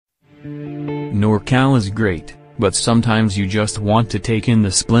NorCal is great, but sometimes you just want to take in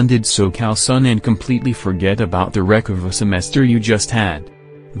the splendid SoCal sun and completely forget about the wreck of a semester you just had.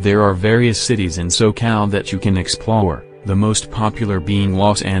 There are various cities in SoCal that you can explore, the most popular being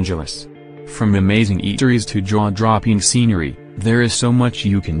Los Angeles. From amazing eateries to jaw-dropping scenery, there is so much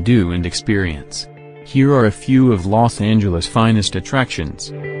you can do and experience. Here are a few of Los Angeles' finest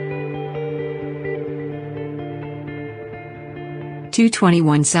attractions.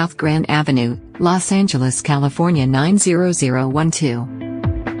 221 South Grand Avenue, Los Angeles, California 90012.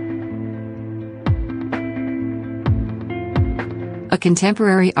 A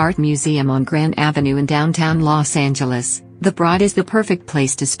contemporary art museum on Grand Avenue in downtown Los Angeles, The Broad is the perfect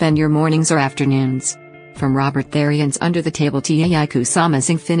place to spend your mornings or afternoons. From Robert Therrien's Under the Table to Yayoi Kusama's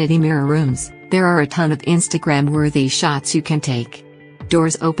Infinity Mirror Rooms, there are a ton of Instagram-worthy shots you can take.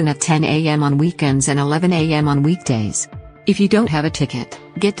 Doors open at 10 a.m. on weekends and 11 a.m. on weekdays. If you don't have a ticket,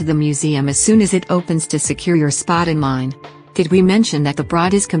 get to the museum as soon as it opens to secure your spot in line. Did we mention that The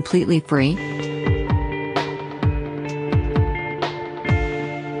Broad is completely free?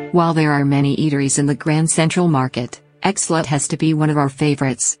 While there are many eateries in the Grand Central Market, Eggslut has to be one of our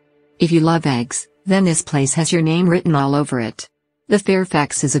favorites. If you love eggs, then this place has your name written all over it. The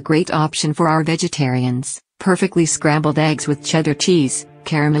Fairfax is a great option for our vegetarians. Perfectly scrambled eggs with cheddar cheese,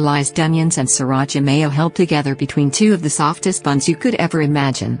 caramelized onions and sriracha mayo held together between two of the softest buns you could ever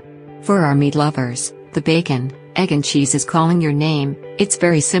imagine. For our meat lovers, the bacon, egg and cheese is calling your name. It's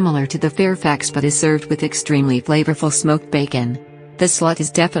very similar to the Fairfax but is served with extremely flavorful smoked bacon. The Slut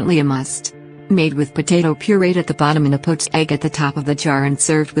is definitely a must. Made with potato puree at the bottom and a poached egg at the top of the jar and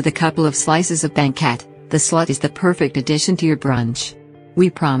served with a couple of slices of banquette, the Slut is the perfect addition to your brunch. We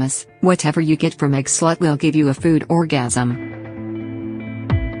promise, whatever you get from Eggslut will give you a food orgasm.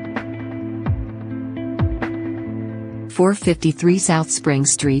 453 South Spring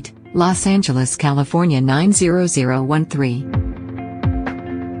Street, Los Angeles, California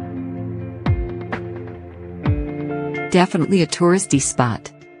 90013. Definitely a touristy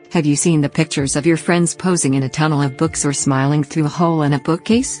spot. Have you seen the pictures of your friends posing in a tunnel of books or smiling through a hole in a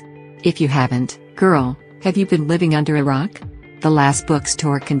bookcase? If you haven't, girl, have you been living under a rock? The Last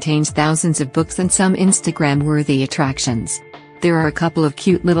Bookstore contains thousands of books and some Instagram-worthy attractions. There are a couple of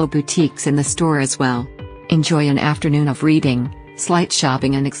cute little boutiques in the store as well. Enjoy an afternoon of reading, slight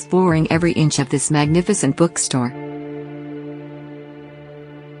shopping and exploring every inch of this magnificent bookstore.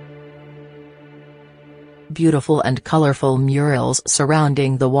 Beautiful and colorful murals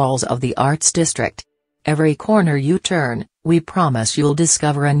surrounding the walls of the Arts District. Every corner you turn, we promise you'll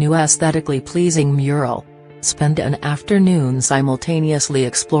discover a new aesthetically pleasing mural. Spend an afternoon simultaneously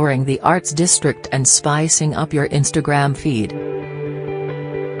exploring the Arts District and spicing up your Instagram feed.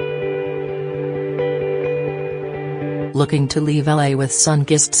 Looking to leave LA with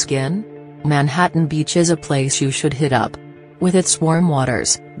sun-kissed skin? Manhattan Beach is a place you should hit up. With its warm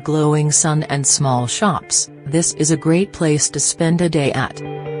waters, glowing sun and small shops, this is a great place to spend a day at.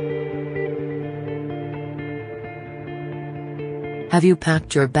 Have you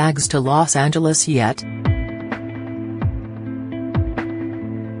packed your bags to Los Angeles yet?